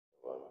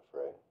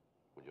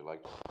you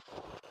like?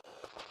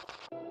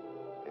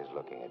 He's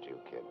looking at you,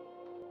 kid.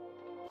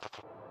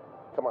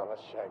 Come on,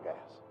 let's shag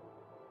ass.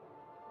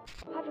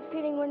 I have a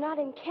feeling we're not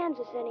in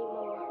Kansas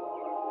anymore.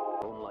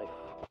 Own life.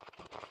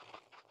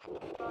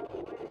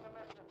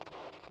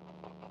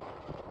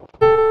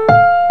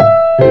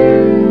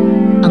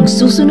 Ang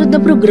susunod na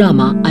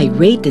programa ay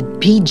rated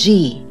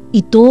PG.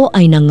 Ito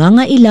ay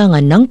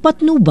nangangailangan ng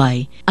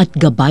patnubay at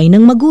gabay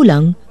ng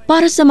magulang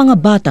para sa mga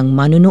batang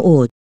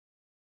manonood.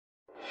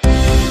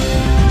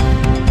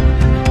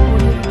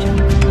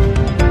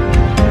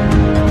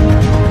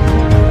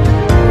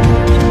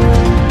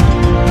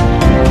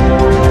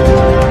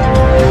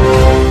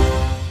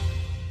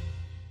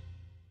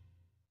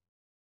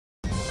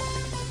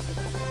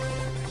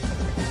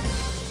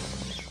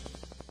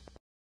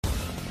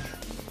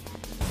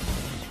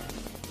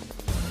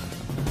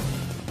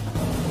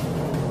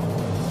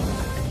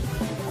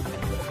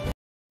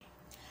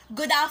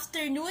 Good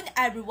afternoon,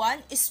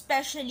 everyone,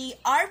 especially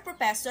our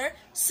professor,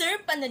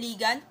 Sir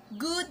Panaligan.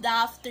 Good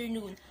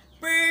afternoon.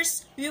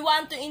 First, we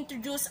want to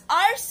introduce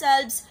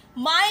ourselves.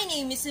 My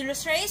name is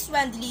Reyes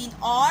Wendelin,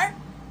 or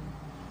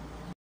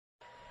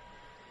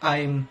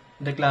I'm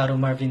Declaro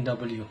Marvin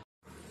W.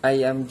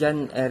 I am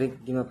Jan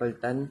Eric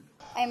Dimapaltan.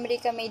 I'm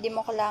Rica May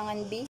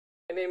Dimokulangan B.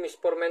 My name is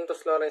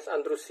Pormentos Lawrence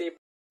Andrew C.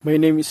 My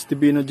name is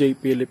Tibino J.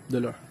 Philip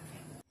Dolor.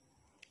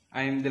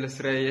 I'm De Los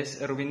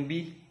Reyes Erwin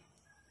B.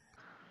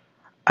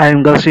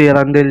 I'm Garcia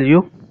Randel Yu.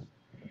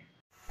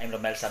 I'm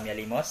Romel Samia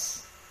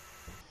Limos.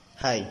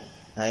 Hi,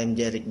 I am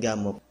Jeric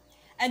Gamop.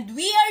 And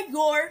we are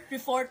your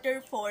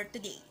reporter for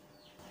today.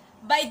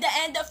 By the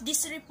end of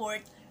this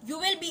report, you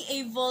will be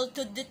able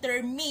to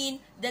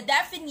determine the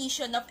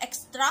definition of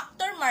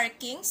extractor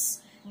markings,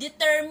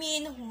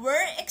 determine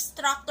where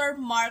extractor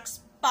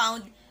marks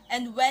found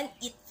and when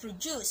it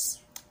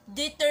produced,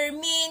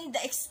 determine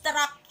the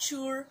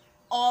structure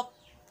of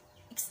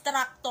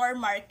extractor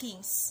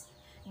markings,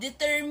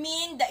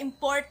 determine the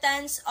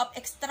importance of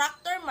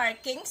extractor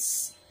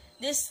markings,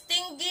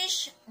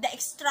 distinguish the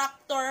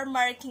extractor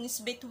markings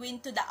between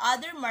to the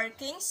other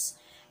markings,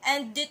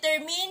 and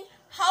determine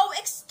how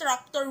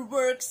extractor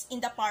works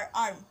in the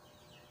firearm.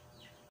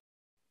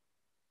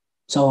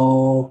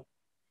 So,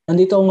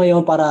 nandito ako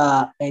ngayon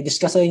para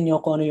i-discuss sa inyo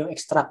kung ano yung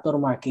extractor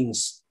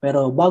markings.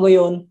 Pero bago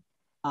yon,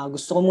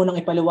 gusto ko munang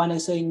ipaliwanag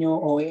sa inyo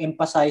o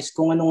i-emphasize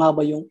kung ano nga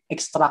ba yung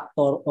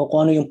extractor o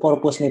kung ano yung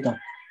purpose nito.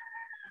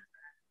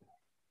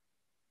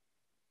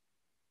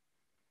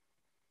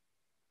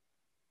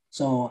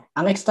 So,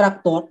 an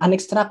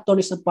extractor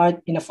is a part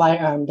in a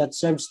firearm that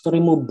serves to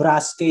remove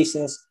brass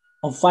cases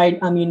of fired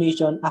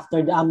ammunition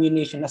after the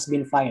ammunition has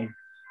been fired.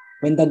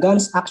 When the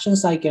gun's action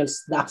cycles,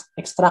 the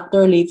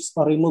extractor lifts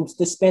or removes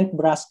the spent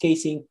brass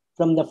casing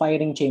from the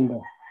firing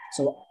chamber.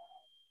 So,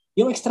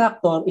 yung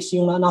extractor is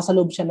yung nasa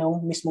loob siya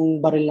ng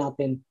mismong baril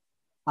natin.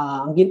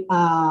 Ang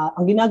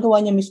ginagawa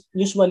niya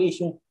usually is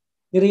yung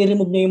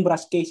nire-remove niya yung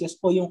brass cases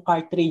o yung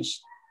cartridge.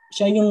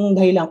 Siya yung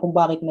dahilan kung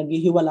bakit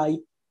naghihiwalay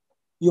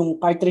yung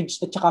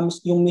cartridge at saka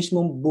yung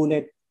mismong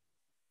bullet.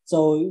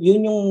 So,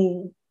 yun yung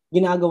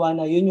ginagawa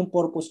na, yun yung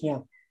purpose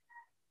niya.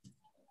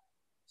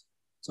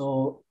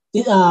 So,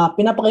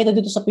 pinapakita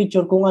dito sa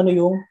picture kung ano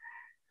yung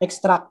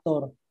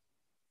extractor.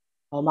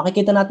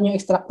 Makikita natin yung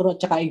extractor at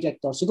saka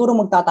ejector. Siguro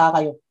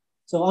magtataka kayo.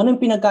 So, ano yung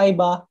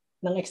pinagkaiba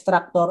ng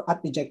extractor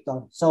at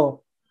ejector?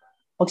 So,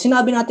 pag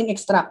sinabi natin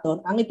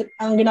extractor,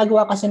 ang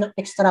ginagawa kasi ng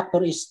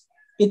extractor is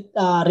it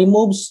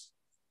removes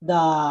the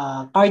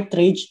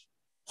cartridge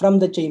from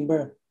the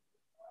chamber.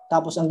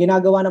 Tapos ang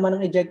ginagawa naman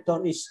ng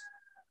ejector is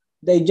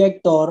the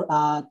ejector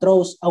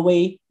throws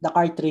away the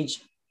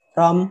cartridge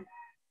from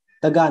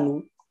the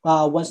gun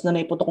once na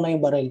naiputok na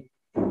yung baril.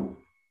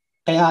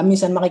 Kaya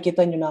minsan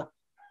makikita nyo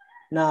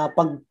na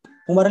pag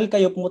pumaril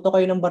kayo, pumutok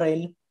kayo ng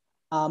baril,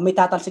 may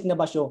tatalsik na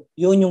basyo.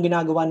 Yun yung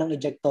ginagawa ng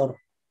ejector.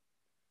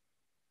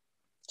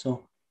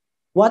 So,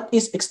 what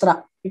is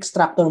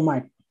extractor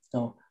mark?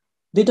 So,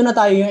 dito na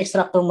tayo yung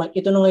extractor mark.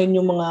 Ito na ngayon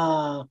yung mga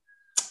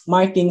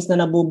markings na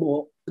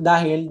nabubuo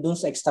dahil dun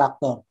sa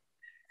extractor.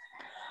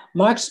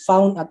 Marks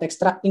found at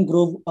extracting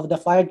groove of the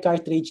fired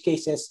cartridge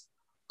cases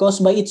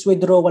caused by its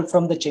withdrawal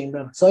from the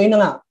chamber. So ayun na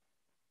nga,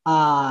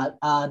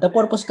 the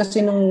purpose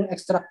kasi ng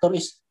extractor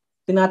is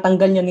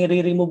tinatanggal niya,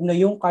 nire-remove na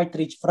yung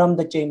cartridge from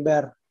the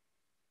chamber.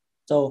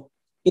 So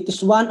it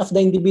is one of the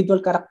individual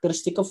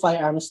characteristic of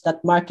firearms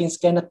that markings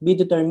cannot be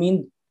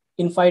determined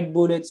in fired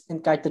bullets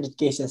and cartridge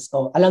cases.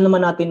 So alam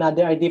naman natin na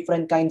there are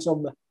different kinds of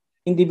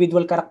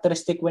individual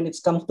characteristic when it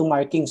comes to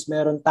markings.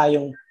 Meron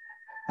tayong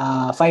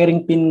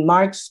firing pin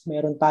marks,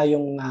 meron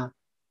tayong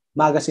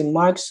magazine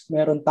marks,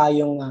 meron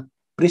tayong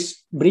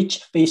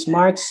breech face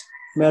marks,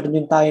 meron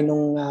din tayo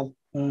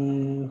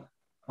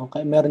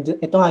meron din,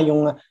 ito nga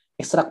yung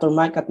extractor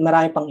mark at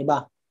marami pang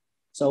iba.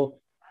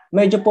 So,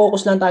 medyo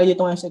focus lang tayo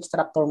dito ngayon sa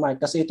extractor mark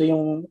kasi ito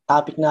yung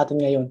topic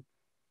natin ngayon.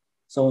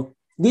 So,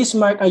 these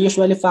marks are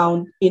usually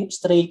found in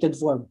striated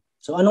form.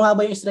 So, ano nga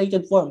ba yung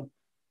striated form?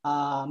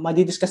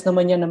 Madidiscuss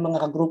naman yan ng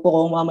mga kagrupo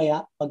ko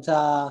mamaya pag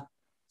sa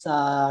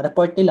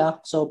report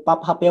nila. So,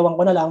 papahapyawan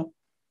ko na lang.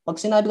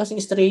 Pag sinabi kasing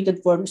striated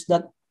form is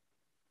that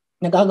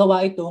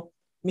nagagawa ito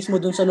mismo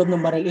dun sa loob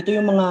ng baril. Ito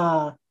yung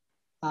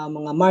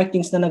mga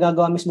markings na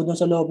nagagawa mismo dun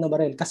sa loob ng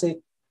baril. Kasi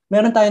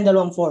meron tayong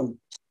dalawang form.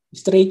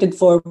 Striated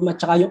form at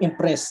saka yung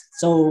impressed.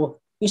 So,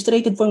 yung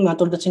striated form nga,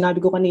 tulad sinabi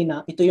ko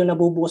kanina, ito yung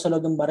nabubuo sa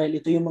loob ng baril.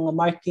 Ito yung mga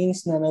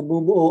markings na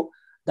nabubuo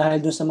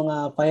dahil dun sa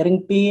mga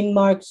firing pin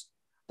marks,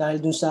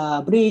 dahil dun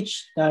sa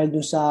breech, dahil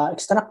dun sa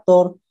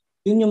extractor.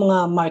 Yun yung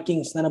mga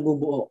markings na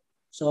nabubuo.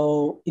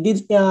 So,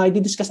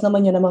 i-discuss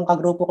naman yan ng mga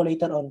kagrupo ko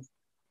later on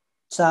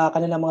sa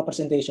kanilang mga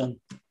presentation.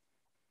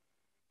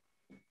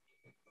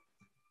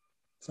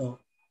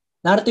 So,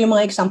 narito yung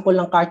mga example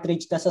ng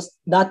cartridge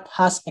that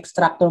has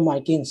extractor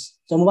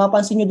markings. So,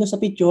 mapapansin nyo dun sa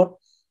picture,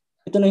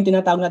 ito na yung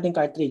tinatawag nating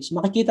cartridge.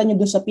 Makikita nyo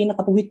dun sa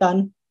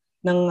pinakapuwitan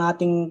ng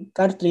ating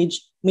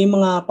cartridge, may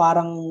mga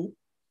parang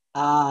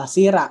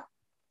sira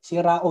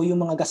o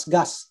yung mga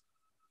gasgas.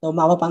 So,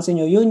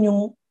 mapapansin nyo, yun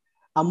yung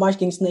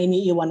markings na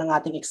iniiwan ng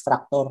ating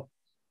extractor.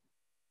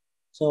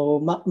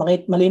 So,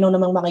 malinaw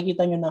namang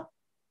makikita nyo na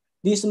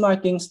these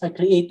markings are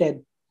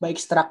created by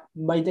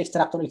the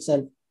extractor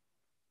itself.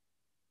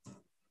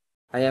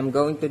 I am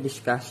going to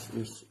discuss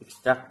is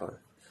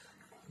extractor.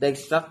 The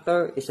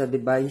extractor is a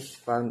device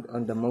found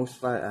on the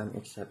most firearm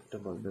except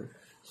revolver.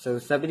 So,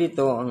 sabi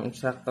dito, ang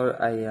extractor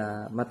ay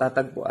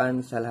matatagpuan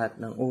sa lahat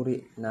ng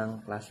uri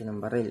ng klase ng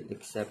baril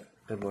except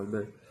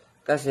revolver.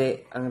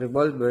 Kasi, ang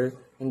revolver,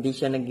 hindi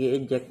siya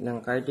nag-i-eject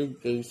ng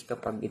cartridge case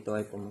kapag ito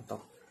ay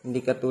pumutok.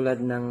 Hindi katulad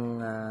ng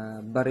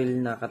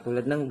baril na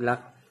katulad ng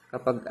Glock.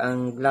 Kapag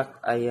ang Glock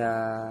ay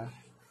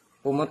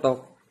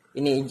pumutok,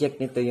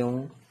 ini-eject nito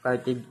yung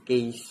cartridge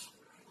case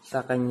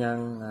sa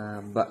kanyang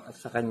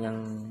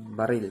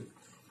baril.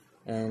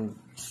 And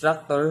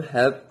extractor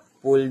help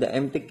pull the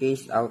empty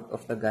case out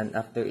of the gun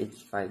after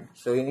it's fired.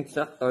 So yung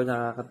extractor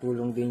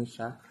nakakatulong din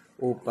siya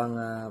upang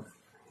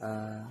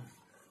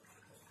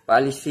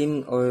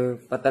paalisin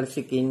or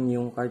patalsikin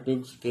yung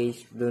cartridge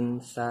case dun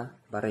sa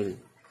baril.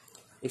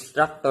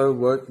 Extractor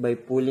work by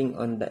pulling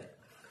on the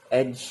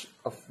edge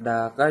of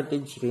the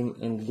cartridge rim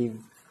and leave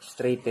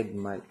striated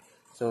mark.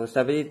 So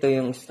sabi dito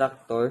yung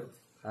extractor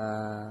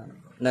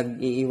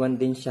nag-iiwan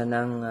din siya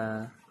ng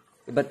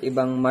iba't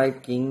ibang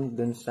marking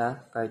dun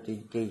sa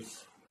cartridge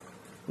case.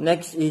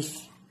 Next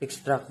is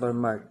extractor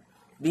mark.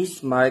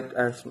 These marks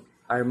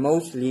are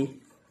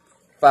mostly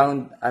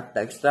found at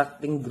the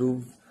extracting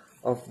groove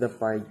of the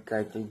fired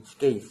cartridge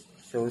case.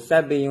 So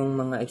sabi yung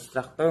mga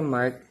extractor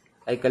mark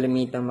ay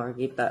kalimitang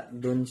makikita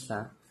dun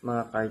sa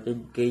mga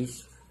cartridge case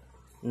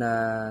na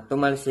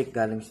tumalsik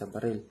galing sa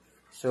baril.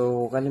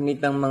 So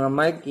kalimitang mga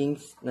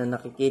markings na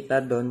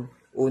nakikita dun,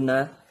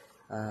 una,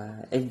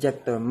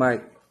 ejector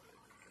mark.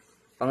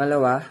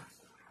 Pangalawa,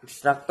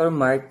 extractor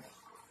mark.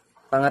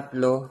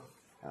 Pangatlo,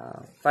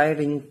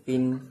 firing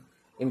pin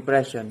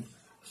impression.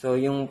 So,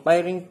 yung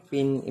firing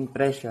pin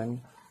impression,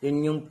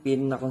 yun yung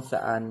pin na kung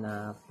saan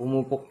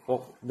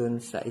pumupukpok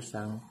dun sa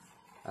isang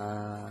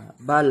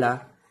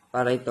bala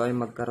para ito ay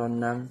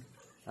magkaroon ng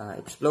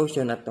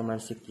explosion at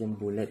tumalsik yung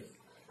bullet.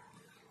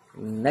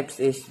 Next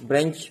is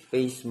branch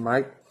face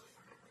mark.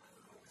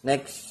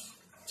 Next,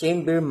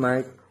 chamber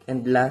mark.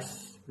 And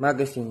last,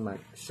 magazine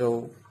mark.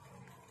 So,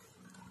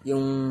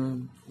 yung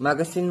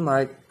magazine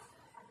mark,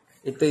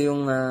 ito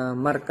yung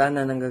marka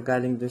na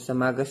nanggagaling dun sa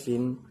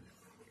magazine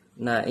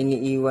na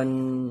iniiwan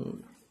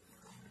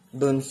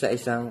dun sa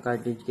isang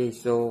cartridge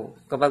case. So,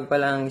 kapag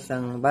pala ang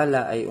isang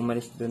bala ay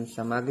umalis dun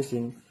sa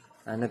magazine,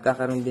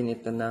 nagkakaroon din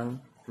ito ng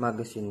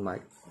magazine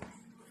mark.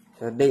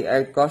 So, they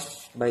are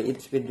caused by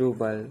its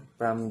withdrawal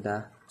from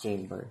the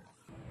chamber.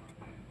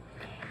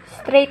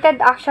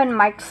 Striated action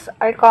marks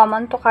are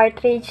common to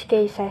cartridge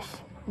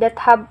cases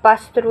that have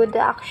passed through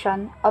the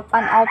action of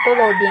an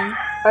auto-loading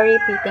or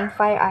repeating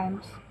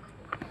firearms.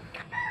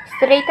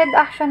 Striated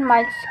action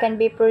marks can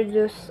be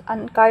produced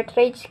on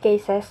cartridge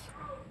cases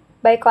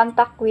by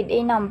contact with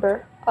a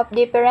number of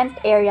different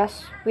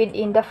areas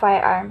within the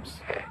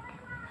firearms.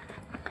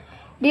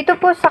 Dito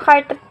po sa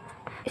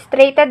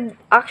striated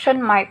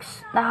action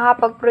marks,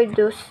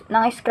 nakakapag-produce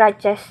ng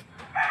scratches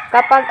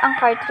kapag ang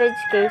cartridge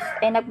case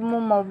ay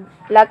nag-move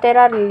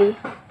laterally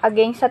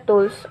against sa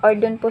tools or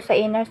dun po sa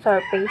inner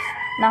surface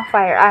ng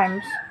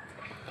firearms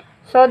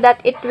so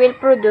that it will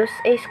produce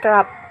a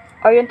scrap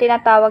or yung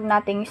tinatawag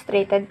nating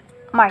striated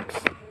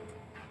marks.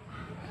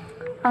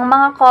 Ang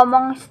mga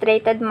common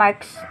striated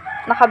marks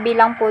na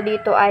kabilang po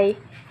dito ay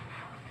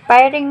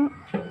firing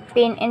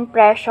pin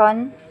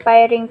impression,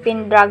 firing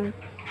pin drag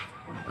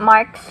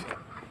marks,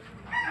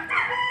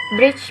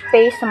 breech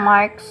face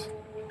marks,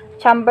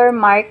 chamber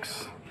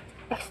marks,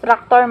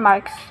 extractor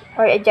marks,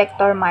 or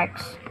ejector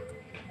marks.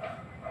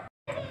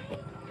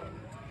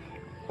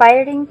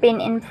 Firing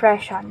pin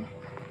impression.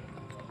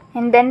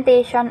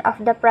 Indentation of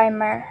the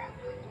primer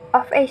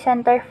of a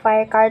center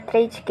fire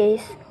cartridge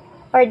case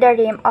or the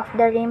rim of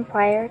the rim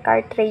fire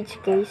cartridge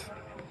case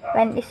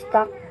when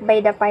stuck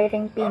by the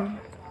firing pin.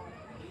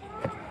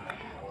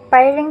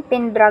 Firing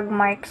pin drag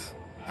marks.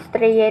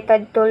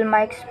 Striated tool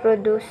marks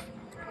produced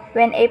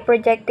when a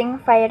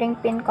projecting firing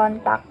pin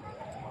contacts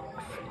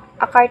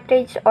a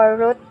cartridge or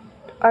root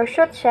or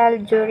shoot shell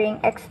during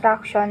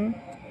extraction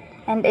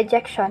and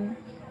ejection.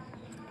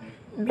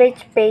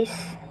 Breech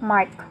face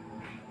mark.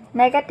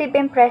 Negative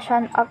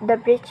impression of the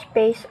breech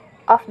face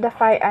of the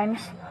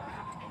firearms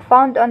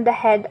found on the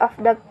head of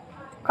the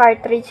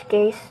cartridge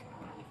case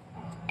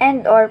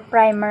and/or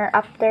primer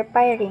after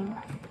firing.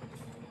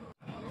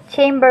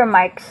 Chamber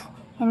marks.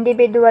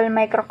 Individual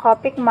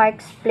microscopic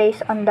marks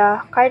placed on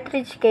the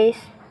cartridge case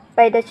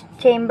by the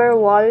chamber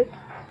wall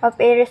of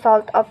a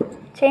result of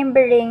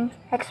chambering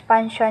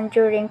expansion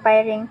during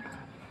firing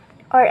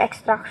or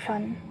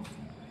extraction.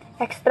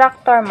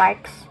 Extractor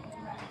marks.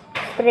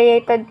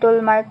 Striated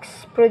tool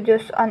marks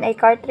produced on a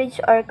cartridge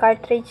or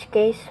cartridge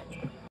case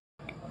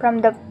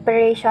from the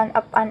operation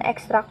of an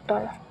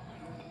extractor,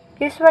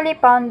 usually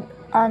found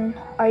on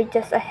or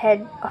just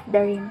ahead of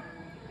the rim.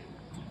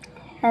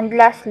 And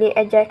lastly,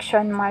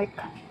 ejection mark.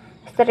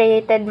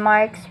 Striated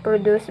marks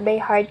produced by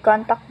hard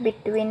contact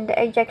between the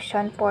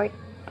ejection port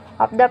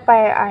of the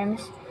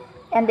firearms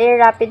and a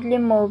rapidly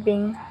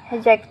moving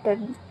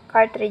ejected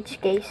cartridge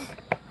case.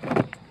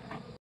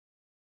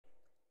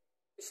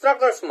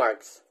 Extractor's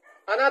marks.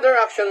 Another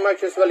action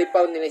marks usually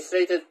found in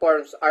striated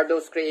forms are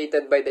those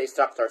created by the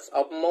extractors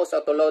of most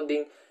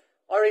autoloading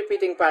or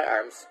repeating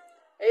firearms.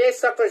 A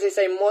extractor is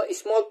a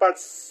small part,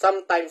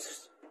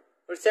 sometimes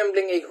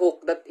resembling a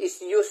hook, that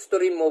is used to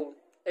remove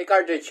a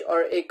cartridge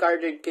or a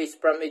cartridge case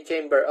from a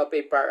chamber of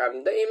a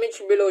firearm. The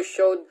image below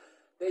showed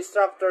the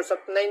extractors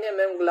of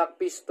 9mm Glock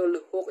pistol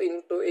hooked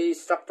into a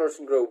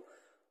extractor's groove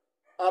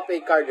of a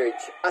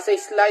cartridge. As a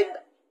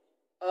slide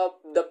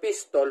of the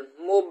pistol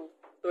moved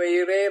to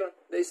a rear,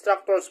 the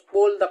extractors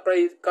pull the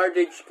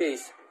cartridge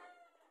case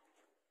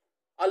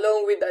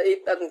along with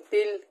it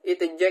until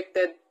it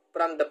ejected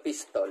from the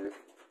pistol.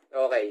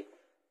 Okay.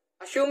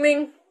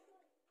 Assuming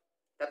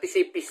that is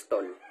a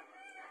pistol.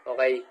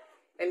 Okay.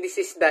 And this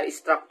is the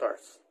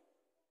extractors.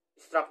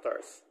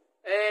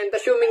 And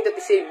assuming that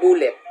is a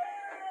bullet.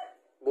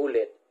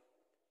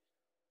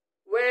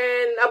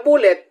 When a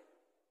bullet,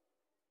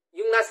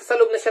 yung nasa sa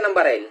loob na siya ng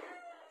baril,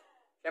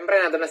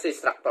 syempre nandun na sa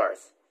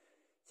extractors.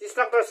 Si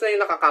extractors na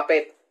yung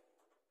nakakapit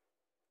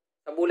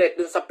sa bullet,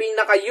 dun sa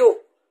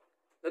pinaka-U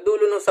na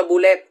dulo nung sa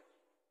bullet.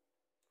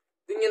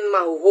 Dun yun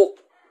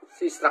mahuhook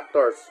si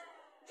extractors.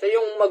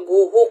 Siya yung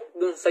maghuhook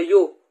dun sa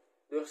U,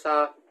 dun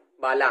sa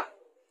bala.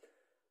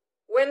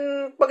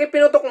 Pag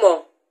ipinutok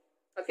mo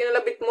at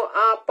kinalabit mo,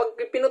 pag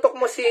ipinutok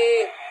mo si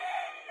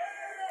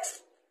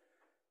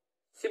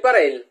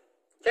baril,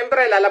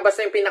 syempre lalabas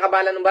na yung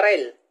pinakabala ng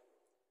baril.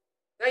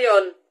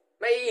 Ngayon,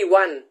 may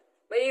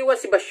iiwan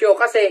si basyo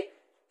kasi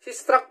si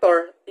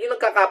extractor yung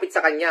nagkakapit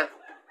sa kanya.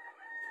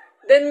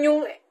 Then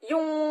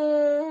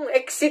yung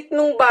exit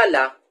nung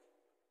bala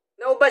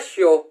na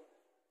basyo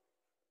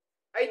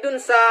ay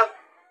dun sa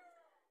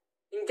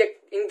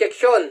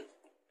injection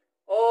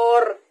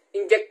or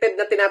injected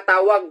na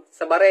tinatawag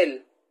sa baril.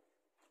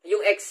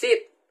 Yung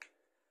exit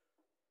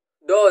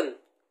doon.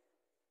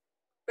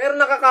 Pero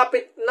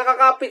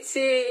nakakapit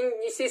si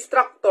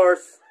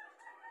extractors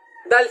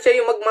dahil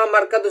siya yung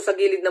magmamarka doon sa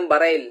gilid ng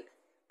baril.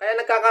 Kaya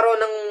nagkakaroon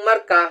ng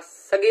marka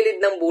sa gilid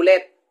ng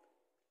bullet.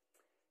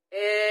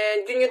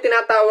 And yun yung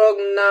tinatawag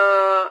na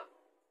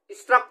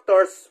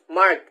extractor's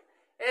mark.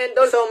 And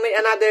also may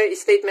another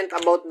statement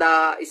about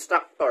the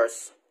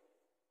extractors.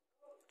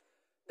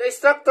 The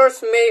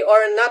extractors may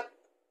or not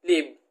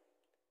leave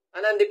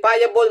an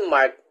undefinable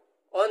mark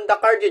on the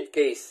cartridge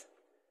case.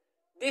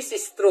 This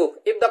is true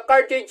if the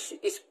cartridge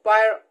is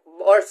fired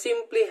or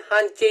simply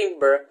hand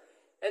chamber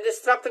and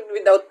extracted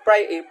without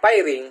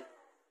firing.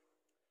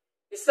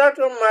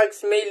 Extractor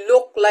marks may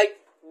look like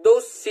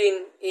those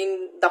seen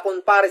in the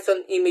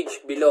comparison image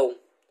below.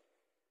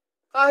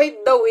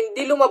 Kahit daw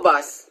hindi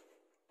lumabas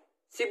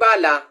si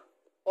bala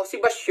o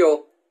si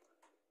basyo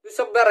doon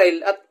sa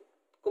baril at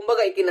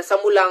kumbaga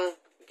ikinasamulang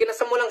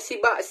si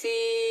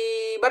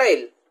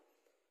baril.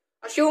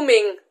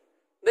 Assuming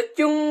that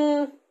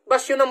yung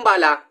basyo ng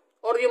bala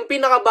or yung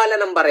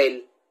pinakabala ng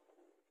baril,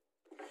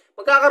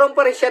 magkakaroon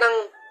pa rin siya ng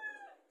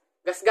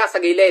gasgas sa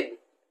gilid.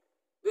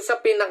 Doon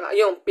sa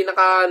yung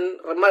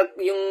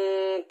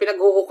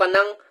pinaghuhukan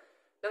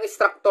ng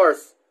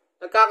extractors.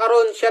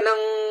 Nagkakaroon siya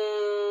ng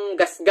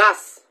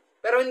gasgas.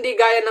 Pero hindi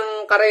gaya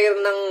ng career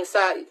ng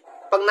sa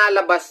pag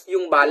nalabas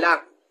yung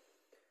bala.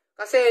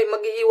 Kasi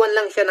mag-iiwan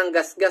lang siya ng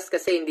gasgas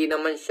kasi hindi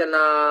naman siya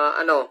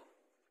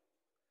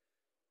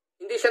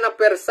hindi siya na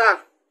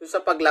persa doon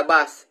sa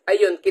paglabas.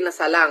 Ayun,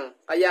 kinasalang.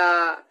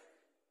 Kaya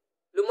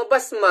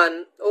lumabas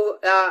man o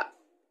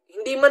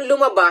hindi man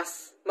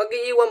lumabas,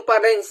 mag-iiwan pa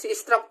rin si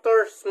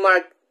extractor's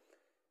mark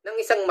ng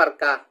isang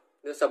marka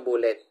doon sa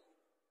bullet.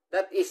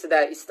 That is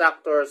the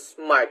extractor's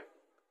mark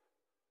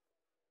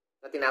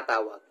na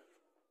tinatawag.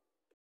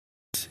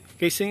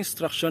 Casing,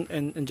 extraction,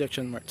 and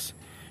injection marks.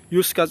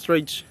 Used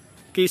cartridge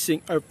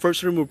casing are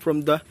first removed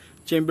from the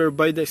chamber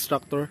by the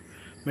extractor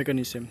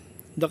mechanism.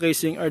 The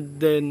casing are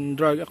then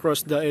dragged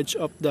across the edge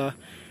of the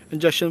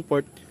injection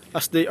port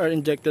as they are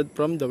injected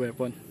from the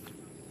weapon.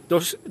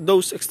 Those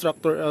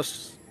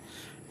extractors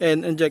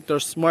and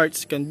injectors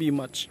marks can be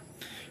matched.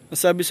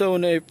 Ang sabi sa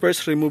una ay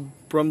first removed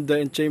from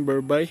the chamber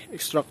by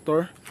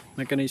extractor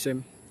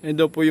mechanism. And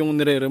daw po yung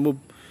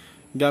nire-remove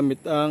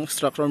gamit ang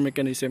extractor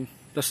mechanism.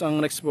 Tapos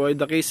ang next po ay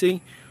the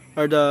casing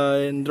are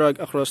then dragged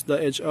across the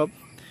edge of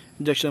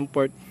injection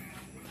port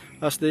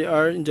as they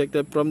are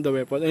injected from the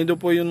weapon. And daw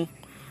po yung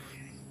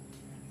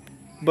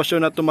basyo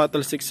na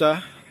tumatalsik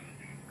sa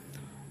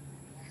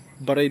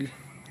baril.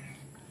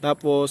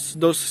 Tapos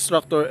those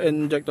extractor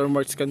and injector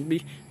marks can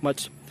be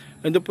matched.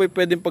 And doon po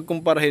pwedeng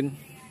pagkumparahin,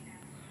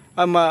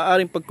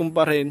 maaaring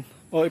pagkumparahin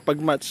o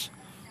ipagmatch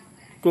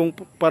kung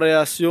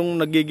parehas yung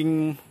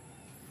nagiging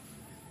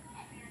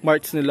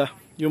marks nila,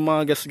 yung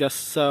mga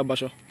gas-gas sa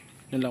basyo.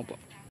 Yun lang po.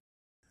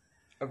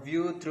 A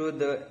view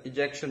through the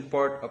ejection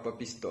port of a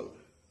pistol.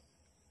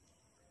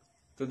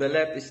 To the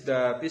left is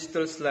the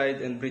pistol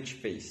slide and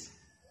breech face.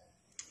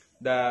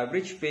 The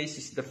breech face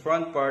is the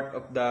front part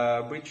of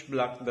the breech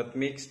block that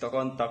makes the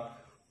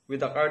contact with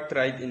the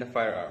cartridge in a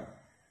firearm.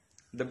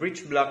 The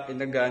breech block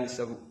in a gun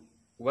is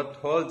what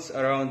holds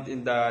around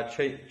in the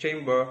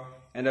chamber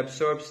and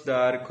absorbs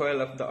the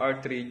recoil of the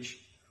cartridge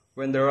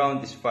when the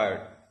round is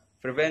fired,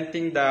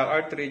 preventing the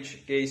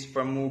cartridge case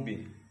from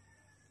moving.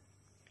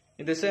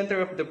 In the center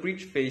of the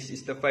breech face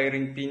is the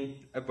firing pin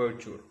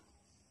aperture.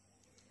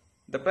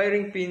 The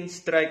firing pin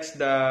strikes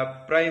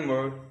the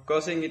primer,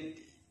 causing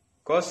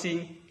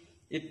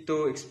it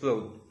to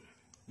explode.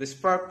 The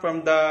spark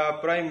from the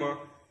primer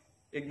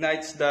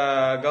ignites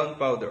the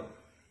gunpowder.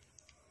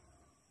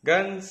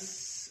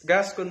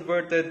 Gas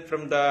converted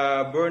from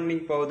the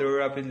burning powder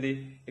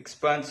rapidly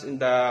expands in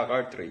the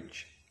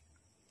cartridge.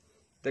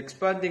 The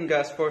expanding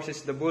gas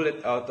forces the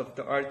bullet out of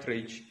the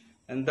cartridge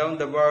and down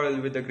the barrel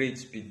with a great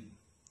speed.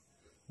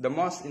 The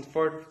most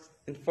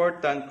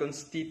important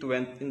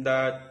constituent in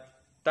the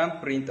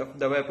thumbprint of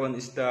the weapon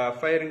is the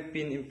firing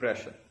pin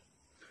impression.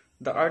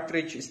 The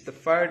cartridge is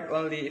fired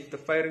only if the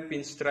firing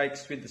pin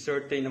strikes with a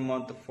certain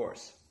amount of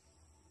force.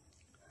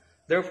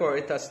 Therefore,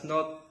 it has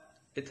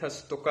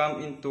to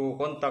come into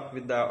contact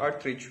with the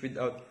cartridge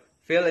without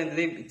fail and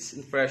leave its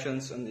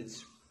impressions on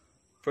its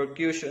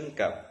percussion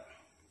cap.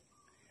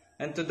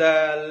 And to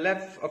the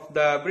left of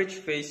the breech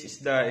face is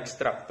the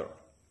extractor.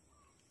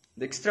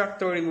 The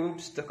extractor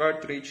removes the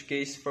cartridge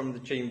case from the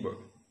chamber,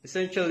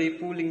 essentially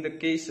pulling the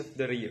case of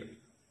the rear.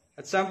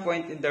 At some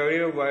point in the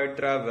rear wire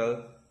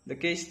travel, the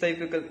case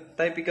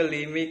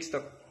typically makes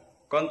the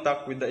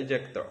contact with the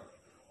ejector,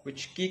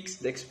 which kicks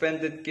the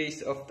expanded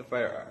case of the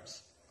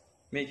firearms,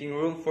 making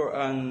room for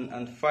an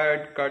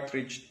unfired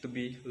cartridge to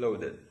be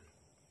loaded.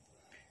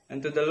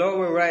 And to the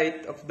lower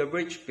right of the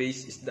breech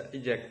face is the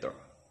ejector.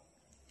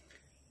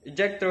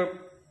 Ejector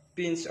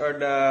pins are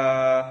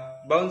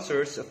the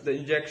bouncers of the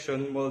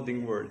injection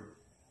molding world.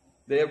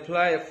 They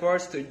apply a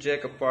force to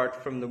eject a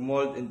part from the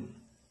mold and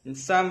in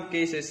some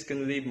cases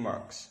can leave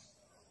marks.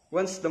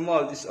 Once the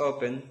mold is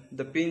open,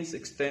 the pins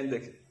extend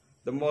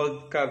the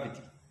mold cavity,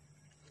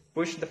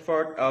 push the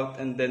part out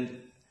and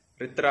then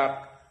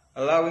retract,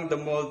 allowing the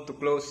mold to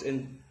close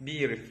and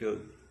be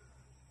refilled.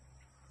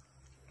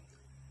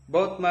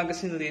 Both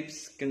magazine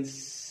lips can be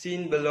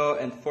seen below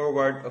and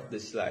forward of the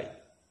slide.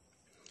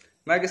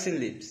 Magazine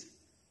lips.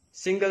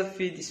 Single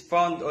feed is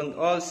found on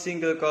all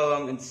single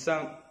column and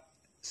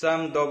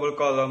some double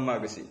column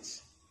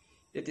magazines.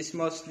 It is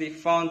mostly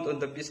found on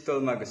the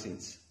pistol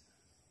magazines.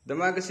 The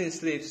magazine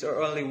sleeves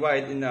are only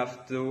wide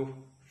enough to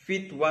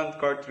fit one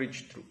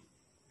cartridge through.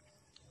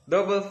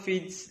 Double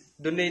feeds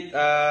denote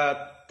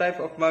a type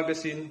of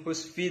magazine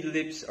whose feed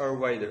lips are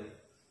wider,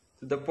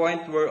 to the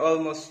point where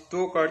almost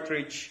two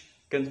cartridges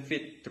can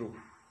fit through.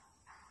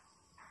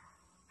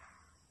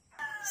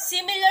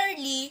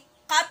 Similarly,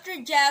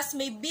 cartridges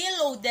may be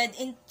loaded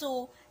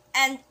into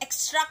and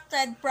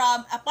extracted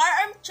from a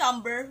firearm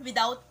chamber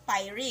without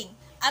firing.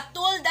 A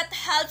tool that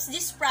helps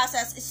this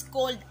process is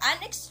called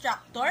an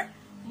extractor,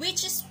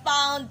 which is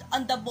found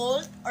on the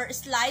bolt or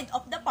slide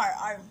of the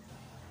firearm.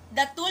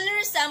 The tool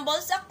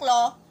resembles a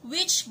claw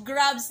which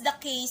grabs the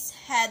case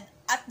head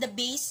at the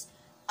base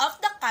of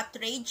the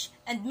cartridge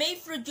and may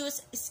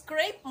produce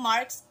scrape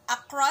marks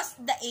across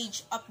the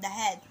edge of the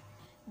head.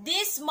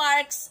 These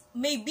marks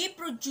may be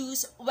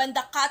produced when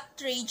the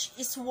cartridge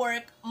is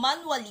worked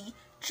manually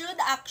through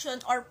the action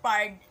or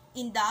fired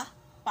in the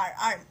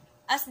firearm.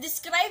 As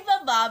described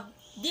above,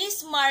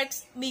 these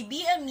marks may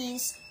be a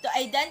means to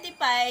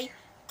identify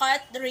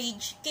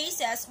cartridge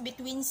cases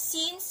between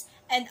scenes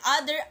and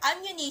other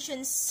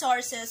ammunition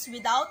sources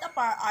without a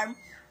firearm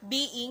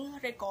being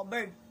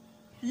recovered.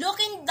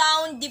 Looking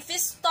down the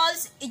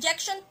pistol's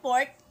ejection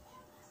port,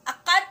 a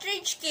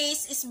cartridge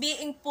case is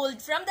being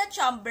pulled from the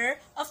chamber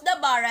of the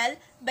barrel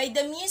by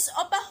the means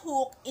of a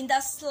hook in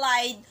the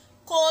slide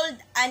called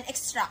an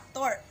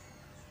extractor.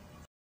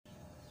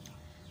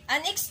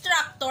 An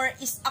extractor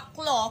is a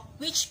claw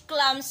which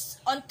clamps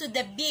onto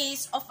the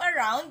base of a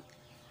round,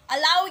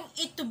 allowing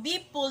it to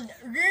be pulled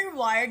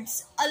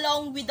rearwards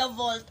along with the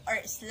bolt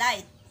or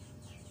slide.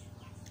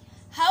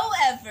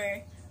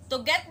 However,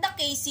 to get the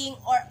casing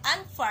or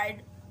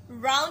unfired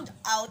round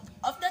out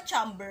of the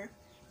chamber,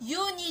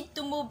 you need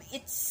to move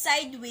it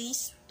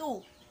sideways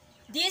too.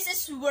 This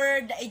is where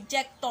the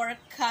ejector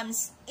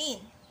comes in.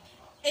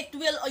 It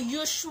will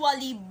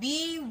usually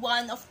be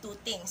one of two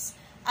things: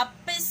 a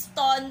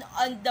piston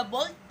on the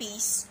bolt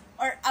piece,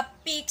 or a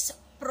fixed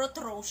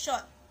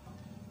protrusion.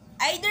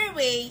 Either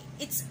way,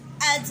 it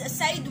adds a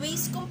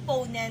sideways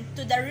component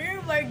to the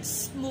rearward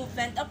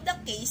movement of the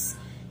case,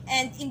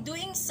 and in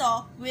doing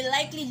so, will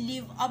likely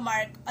leave a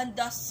mark on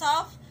the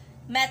soft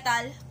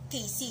metal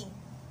casing.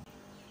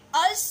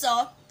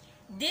 Also,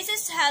 this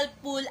is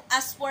helpful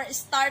as for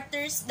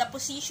starters the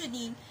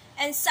positioning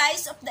and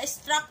size of the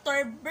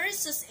extractor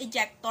versus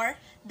ejector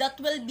that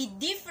will be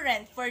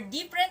different for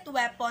different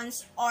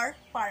weapons or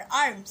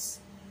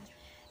firearms.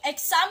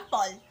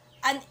 Example,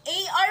 an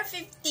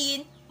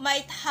AR-15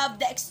 might have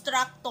the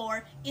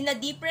extractor in a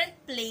different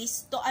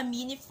place to a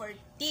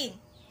Mini-14.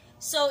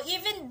 So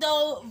even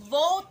though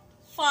both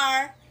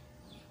fire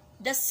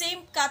the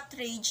same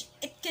cartridge,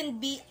 it can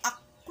be a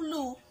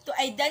clue to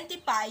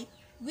identify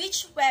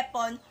which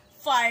weapon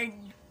fired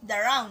the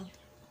round.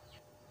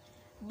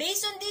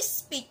 Based on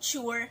this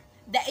picture,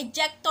 the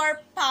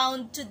ejector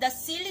found to the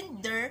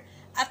cylinder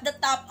at the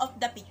top of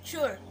the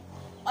picture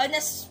on a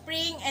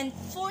spring and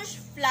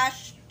push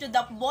flush to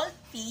the bolt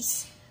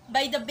piece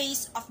by the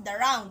base of the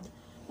round,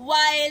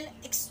 while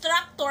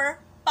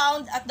extractor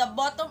found at the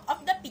bottom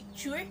of the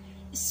picture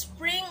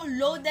spring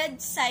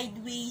loaded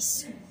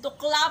sideways to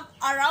clamp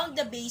around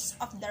the base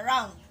of the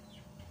round.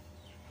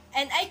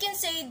 And I can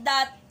say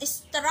that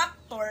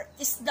extractor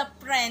is the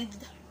friend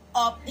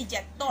of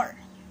ejector.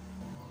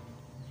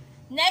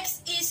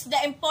 Next is the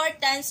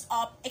importance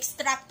of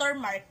extractor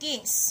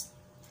markings.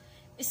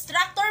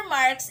 Extractor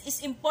marks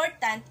is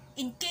important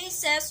in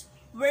cases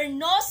where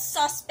no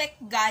suspect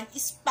gun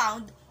is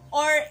found,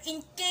 or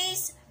in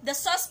case the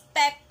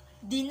suspect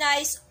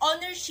denies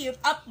ownership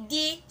of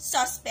the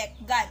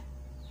suspect gun.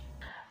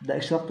 The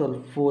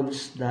extractor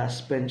pulls the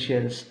spent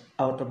shells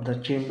out of the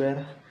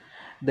chamber,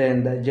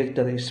 then the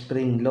ejector is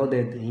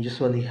spring-loaded and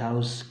usually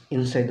housed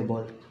inside the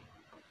bolt.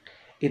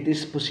 It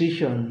is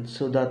positioned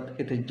so that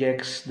it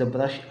ejects the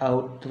brush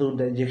out through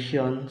the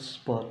ejection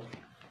spot.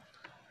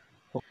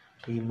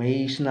 Okay,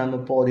 may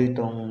sinama po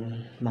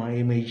ditong mga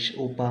image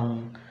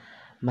upang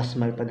mas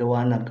may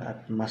paliwanag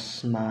at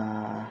mas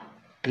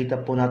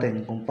makita po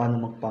natin kung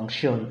paano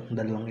mag-function ang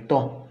dalawang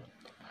ito.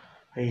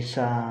 Okay,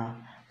 sa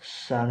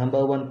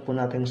number 1 po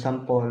nating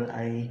sample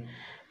ay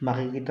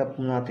makikita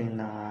po natin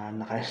na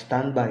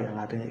naka-standby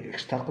ang ating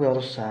extractor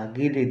sa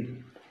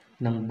gilid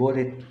ng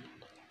bullet,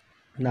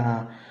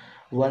 na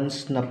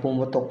once na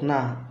pumutok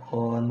na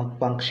o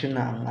mag-function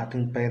na ang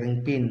ating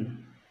firing pin,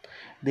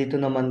 dito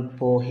naman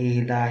po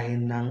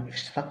hihilahin ng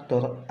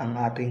extractor ang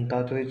ating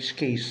cartridge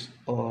case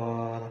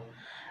or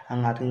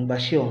ang ating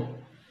basyo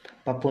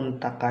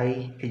papunta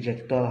kay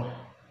ejector,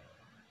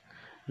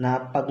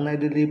 na pag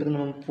na-deliver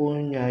naman po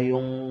niya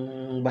yung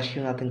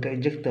basyo natin kay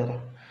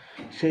ejector,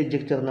 si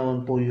ejector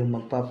naman po yung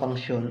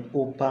magpapangsyon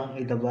upang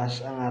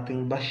ilabas ang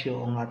ating basyo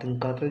o ang ating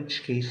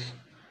cartridge case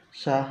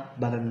sa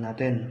barrel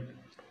natin.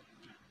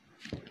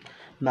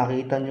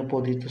 Makita nyo po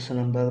dito sa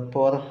number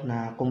 4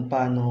 na kung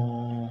paano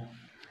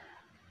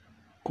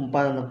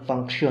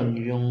nag-function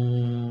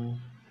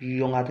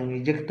yung ating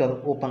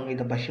ejector upang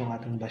ilabas yung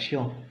ating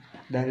basyo.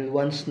 Dahil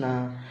once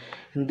na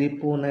hindi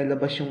po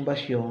nailabas yung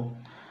basyo,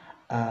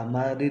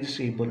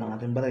 ma-disable ang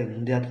ating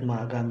barrel. Hindi natin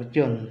magagamit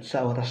yon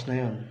sa oras na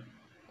yon.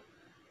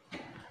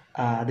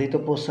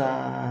 Dito po sa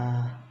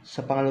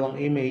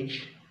pangalawang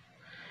image,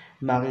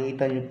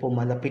 makikita nyo po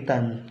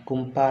malapitan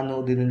kung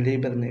paano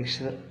dineliver ni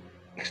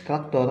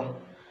extractor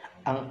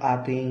ang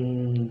ating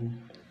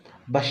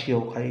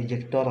basyo kay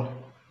ejector.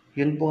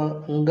 Yun po,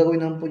 ang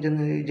gagawin naman po dyan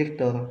ng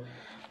ejector,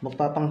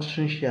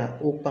 magpapangsyon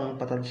siya upang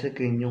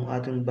patalsikin yung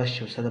ating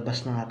basyo sa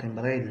labas ng ating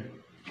barrel.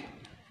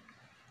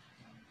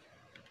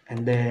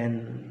 And then,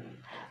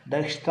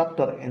 the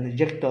extractor and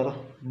ejector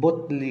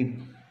both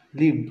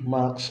leave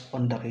marks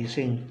on the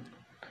casing.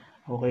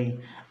 Okay,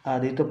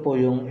 dito po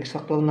yung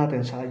extractor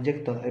natin sa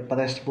ejector ay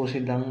pares po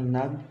silang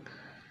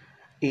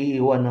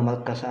nag-iiwan na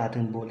marka sa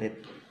ating bullet.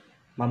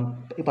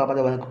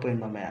 Ipapaliwanag ko po yun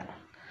mamaya.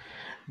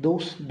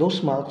 Those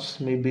marks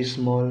may be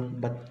small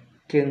but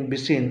can be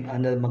seen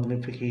under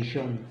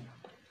magnification.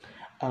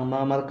 Ang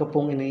mga marka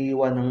pong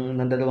iniiwan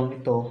ng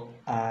dalawang ito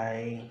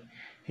ay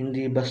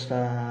hindi basta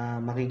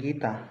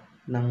makikita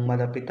ng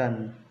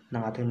malapitan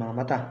ng ating mga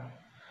mata.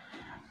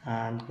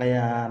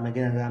 Kaya may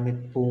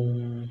ginagamit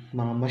pong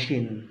mga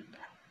machine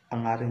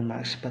ang ating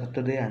mga eksperto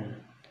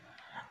diyan.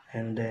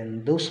 And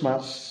then those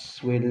marks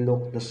will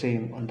look the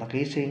same on the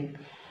casing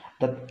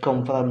that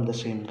come from the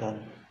same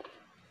gun.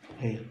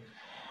 Okay.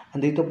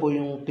 Andito po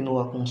yung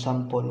kinuha kong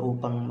sample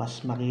upang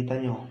mas makita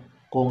nyo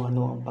kung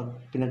ano ang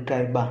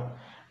pinagkaiba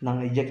ng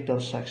ejector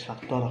sa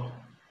extractor.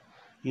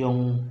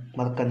 Yung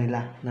marka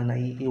nila na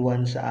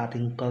naiiwan sa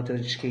ating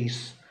cartridge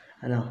case.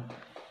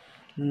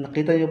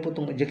 Nakita nyo po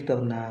itong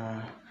ejector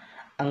na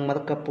ang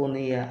marka po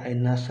niya ay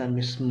nasa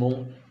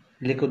mismong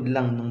likod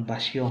lang ng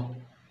basyo,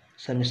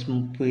 sa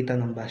mismong puwitan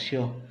ng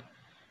basyo.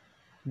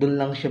 Doon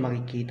lang siya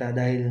makikita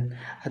dahil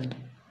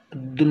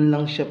doon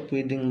lang siya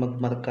pwedeng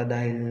magmarka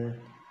dahil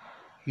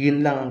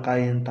yun lang ang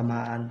kayang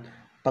tamaan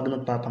pag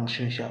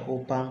nagpapangsyon siya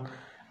upang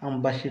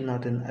ang basyo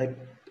natin ay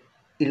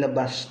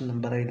ilabas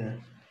ng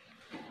baril.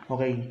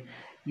 Okay,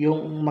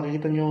 yung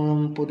makikita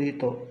nyo po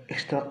dito,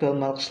 extractor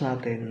marks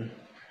natin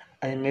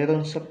ay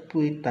meron sa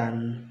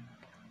puwitan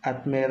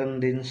at meron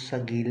din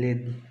sa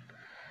gilid.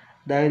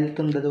 Dahil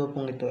itong dalawa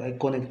pong ito ay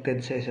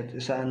connected sa isa't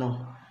isa,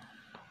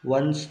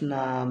 once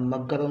na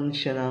magkaroon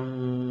siya ng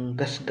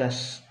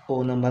gasgas o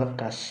na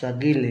markas sa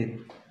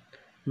gilid,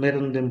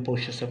 meron din po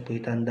siya sa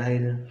puwitan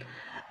dahil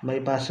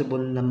may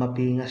possible na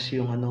mapingas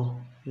yung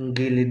yung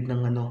gilid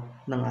ng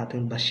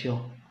ating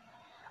basyo.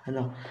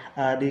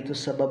 Dito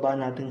sa baba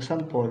nating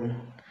sample,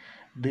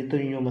 dito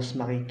nyo mas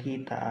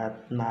makikita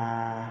at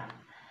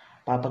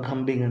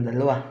mapapaghambing ang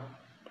dalawa.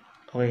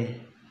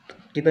 Okay,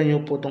 kita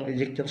nyo po itong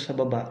ejector sa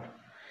baba,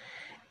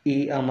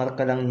 ang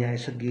marka lang niya ay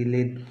sa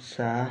gilid,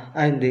 sa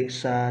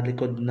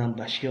likod ng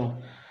basyo.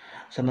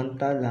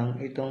 Samantalang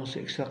itong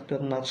sa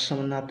extractor marks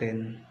naman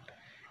natin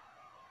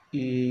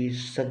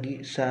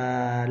sa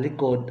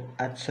likod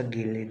at sa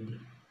gilid.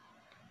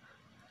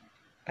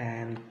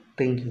 And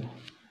thank you.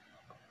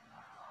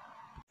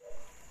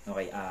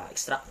 Okay,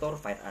 extractor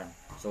firearm.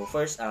 So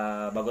first,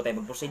 bago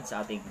tayo mag-proceed sa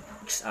ating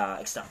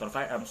extractor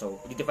firearm, so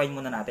i-define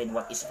muna natin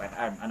what is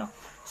firearm.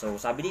 So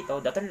sabi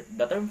dito, the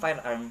term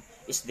firearm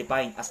is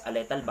defined as a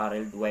lethal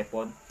barreled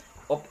weapon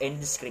of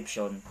any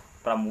description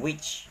from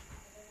which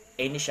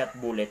any shot,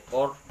 bullet,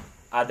 or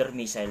other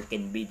missile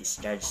can be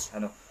discharged.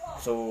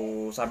 So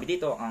sabi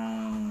dito,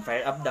 ang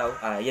firearm daw,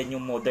 yan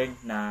yung modern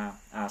na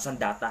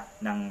sandata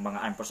ng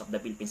mga Armed Forces of the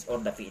Philippines or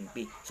the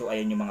PNP. So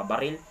ayan yung mga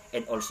barrel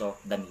and also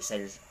the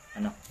missiles.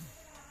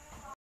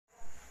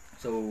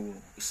 So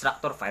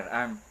extractor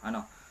firearm.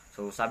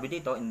 So sabi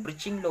dito, in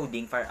breeching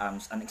loading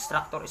firearms, an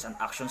extractor is an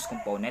actions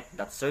component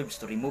that serves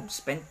to remove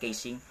spent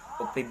casing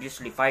of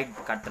previously fired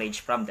cartridge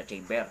from the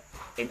chamber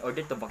in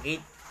order to vacate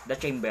the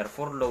chamber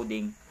for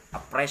loading a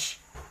fresh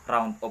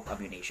round of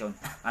ammunition.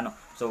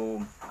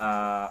 So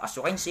as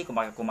you can see, kung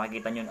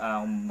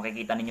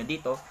makikita ninyo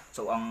dito,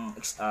 so ang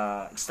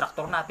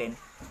extractor natin,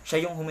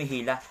 siya yung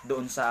humihila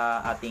doon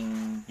sa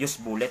ating used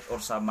bullet or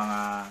sa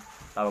mga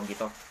tawag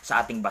dito sa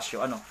ating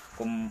basyo.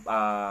 Kung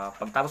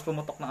pagtapos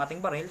pumutok ng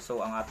ating baril, so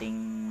ang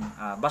ating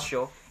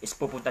basyo is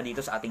pupunta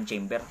dito sa ating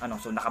chamber.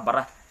 So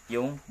nakabara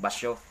yung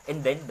basyo,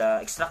 and then the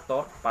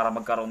extractor, para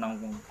magkaroon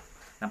ng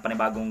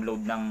panibagong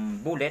load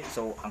ng bullet,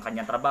 so ang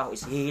kanyang trabaho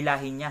is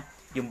hihilahin niya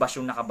yung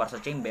basyong nakabara sa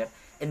chamber,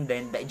 and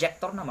then the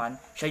ejector naman,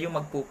 siya yung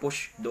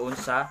magpupush doon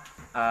sa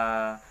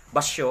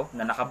basyo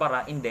na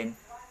nakabara, and then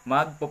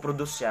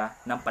magpo-produce siya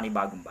ng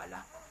panibagong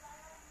bala.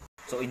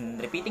 So in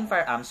repeating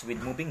firearms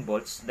with moving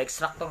bolts, the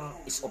extractor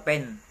is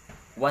open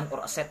one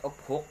or a set of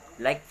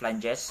hook-like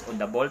flanges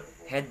on the bolt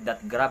head that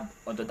grab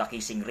onto the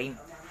casing ring.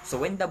 So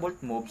when the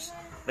bolt moves,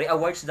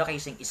 rearwards the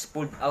casing is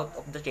pulled out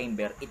of the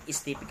chamber. It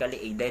is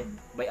typically aided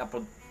by a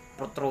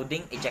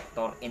protruding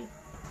ejector in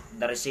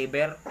the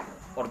receiver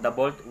or the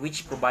bolt,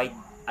 which provide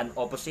an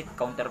opposite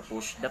counter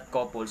push that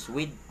couples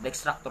with the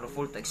extractor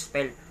full to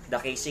expel the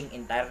casing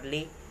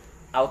entirely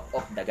out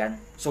of the gun.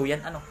 So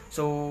yan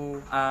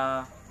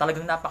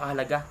talagang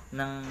napakahalaga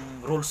ng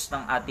rules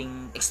ng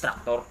ating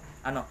extractor.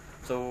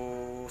 So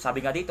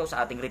sabi nga dito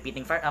sa ating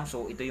repeating firearm,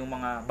 so ito yung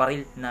mga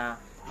baril na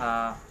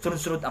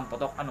sunod-sunod ang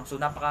putok. So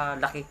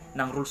napakalaki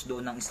ng rules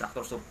doon ng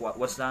extractor. So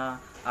once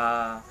na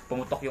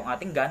pumutok yung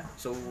ating gun,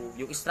 so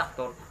yung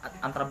extractor at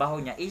ang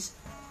trabaho niya is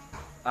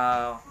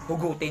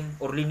hugutin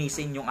or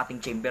linisin yung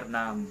ating chamber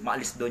na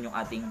maalis doon yung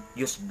ating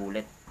used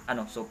bullet.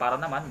 So para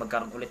naman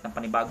magkaroon ulit ng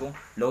panibagong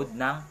load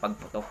ng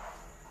pagputok.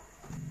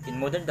 In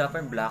modern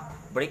dapper block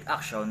break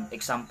action,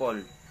 example,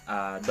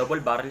 double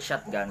barrel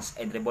shotguns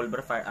and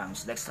revolver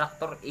firearms, the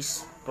extractor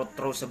is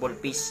protrusible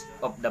piece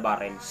of the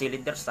barrel,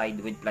 cylinder side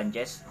with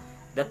flanges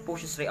that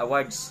pushes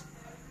rearwards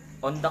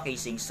on the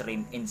casing's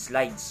rim and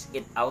slides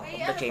it out of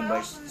the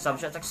chambers. Some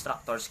shot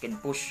extractors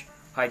can push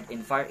hard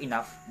and far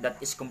enough that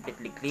is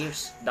completely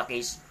clears the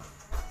case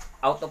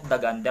out of the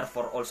gun,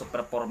 therefore also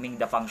performing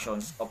the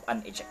functions of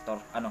an ejector.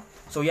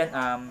 So yan,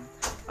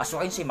 as you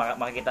can see,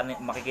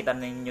 makikita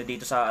ninyo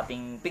dito sa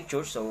ating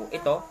picture. So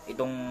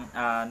itong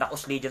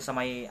nakusli dyan sa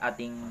may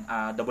ating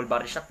double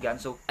barrel shotgun.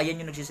 So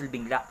ayan yung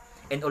nagsisilbing lock,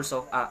 and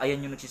also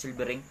ayan yung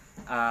nagsisilbing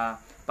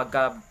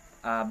pagka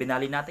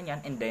binali natin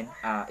yan, and then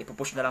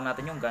ipupush na lang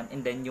natin yung gun,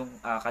 and then yung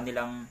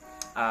kanilang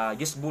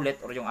used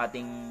bullet or yung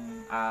ating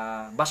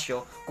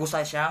basyo,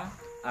 kusa siyang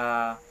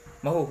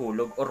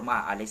mahuhulog or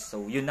maaalis.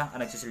 So yun na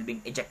ang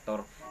nagsisilbing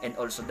ejector and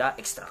also the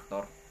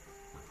extractor.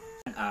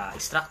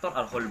 Extractor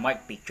are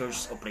hallmark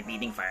pictures of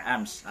repeating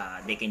firearms.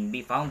 They can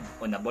be found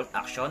on the bolt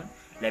action,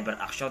 lever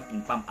action,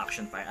 and pump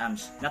action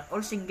firearms. Not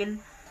all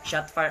single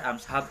shot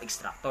firearms have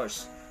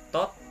extractors.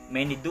 Though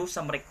many do,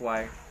 some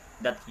require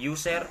that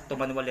user to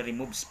manually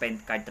remove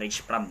spent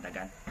cartridge from the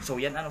gun.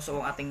 So yan so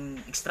ang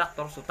ating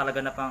extractor, so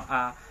talaga na pang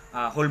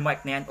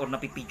hallmark na yan or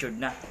napipictured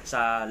na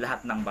sa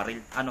lahat ng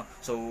baril.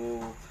 So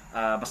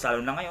mas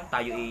lalo na ngayon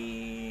tayo ay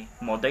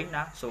modern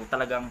na, so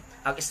talagang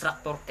ang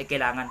extractor ay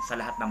kailangan sa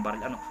lahat ng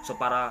baril. So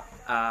para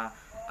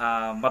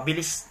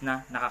mabilis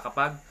na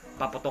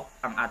nakakapagpaputok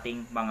ang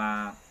ating mga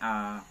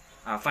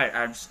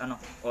firearms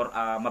or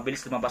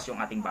mabilis lumabas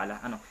yung ating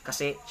bala,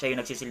 kasi siya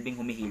yung nagsisilbing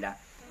humihila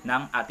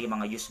ng ating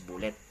mga used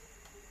bullet.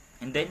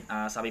 And then,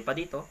 sabi pa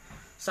dito,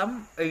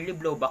 some early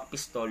blowback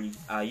pistol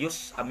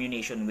use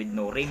ammunition with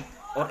no ring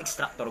or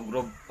extractor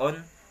groove on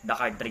the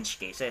cartridge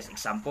cases.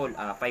 Example,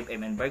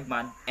 5mm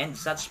Bergman and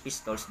such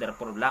pistols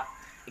therefore lack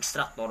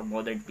extractor.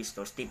 Modern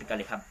pistols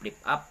typically have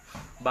flip-up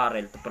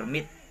barrel to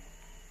permit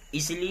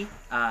easy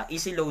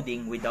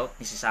loading without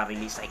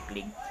necessarily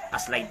cycling a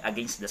slide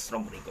against the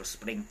strong recoil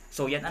spring.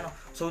 So yan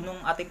So nung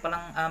ating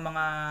palang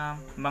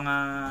mga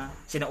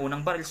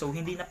sinaunang barrel, so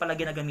hindi na pala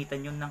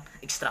ginagamitan yun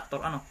ng extractor.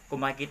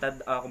 Kung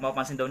makikita, kung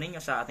mapapansin daw ninyo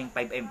sa ating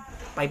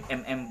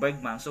 5mm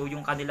Bergman, so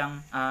yung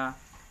kanilang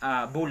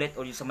bullet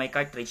or yung sa may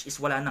cartridge is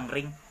wala nang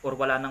ring or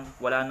wala nang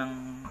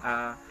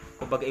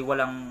kumbaga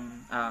walang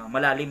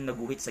malalim na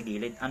guhit sa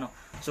gilid.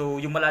 So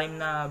yung malalim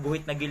na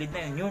guhit na gilid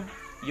na yun,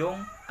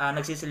 yung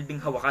nagsisilbing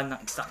hawakan ng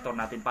extractor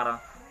natin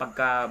para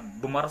pagka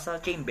bumara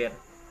sa chamber,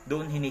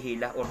 doon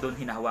hinihila or doon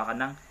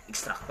hinahawakan ng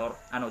extractor,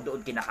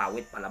 doon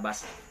kinakawit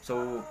palabas.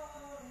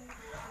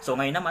 So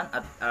ngayon naman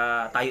at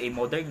tayo ay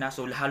modern na,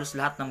 so halos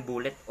lahat ng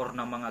bullet or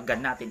ng mga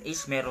gun natin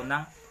is meron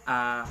ng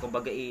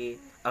kumbaga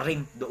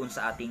ring doon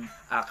sa ating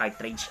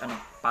cartridge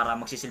para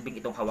magsisilbing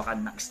itong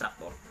hawakan ng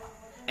extractor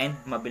and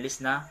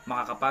mabilis na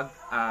makakapag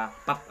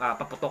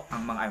paputok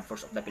ang mga Armed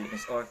Forces of the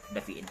Philippines or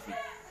the PNP.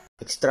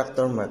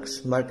 Extractor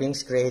marks,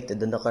 markings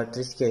created on the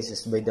cartridge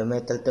cases by the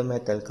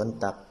metal-to-metal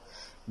contact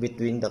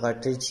between the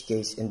cartridge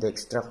case and the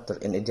extractor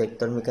and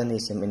ejector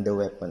mechanism in the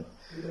weapon.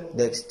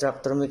 The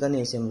extractor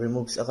mechanism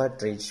removes a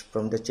cartridge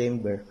from the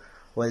chamber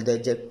while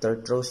the ejector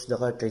throws the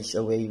cartridge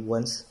away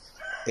once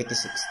it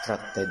is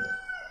extracted.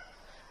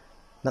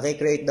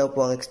 Nakikreate daw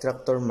po ang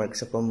extractor mark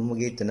sa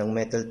pamamagitan ng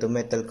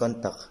metal-to-metal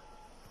contact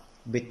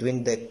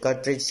between the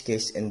cartridge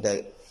case and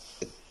the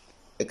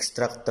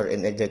extractor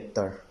and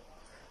ejector.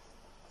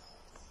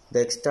 The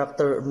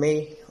extractor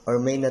may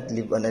or may not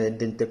leave an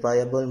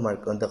identifiable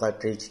mark on the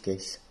cartridge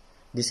case.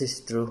 This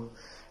is true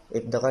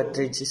if the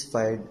cartridge is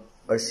fired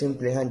or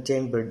simply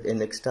hand-chambered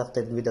and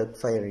extracted without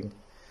firing.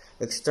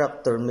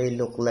 Extractor may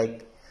look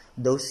like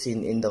those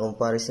seen in the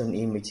comparison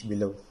image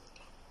below.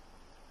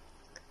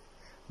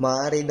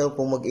 Maaari daw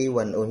pong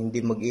mag-iwan o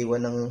hindi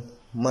mag-iwan ng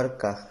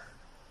marka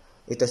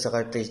ito sa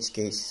cartridge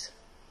case.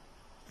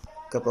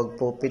 Kapag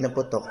po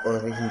pinaputok o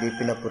hindi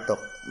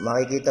pinaputok,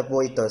 makikita po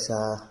ito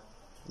sa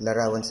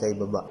larawan sa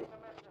ibaba.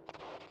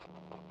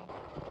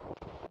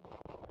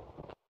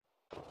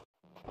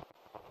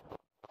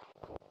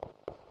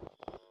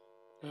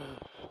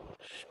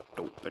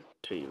 Stupid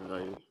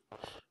TV.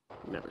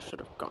 Never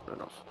should have gotten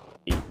enough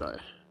eBay.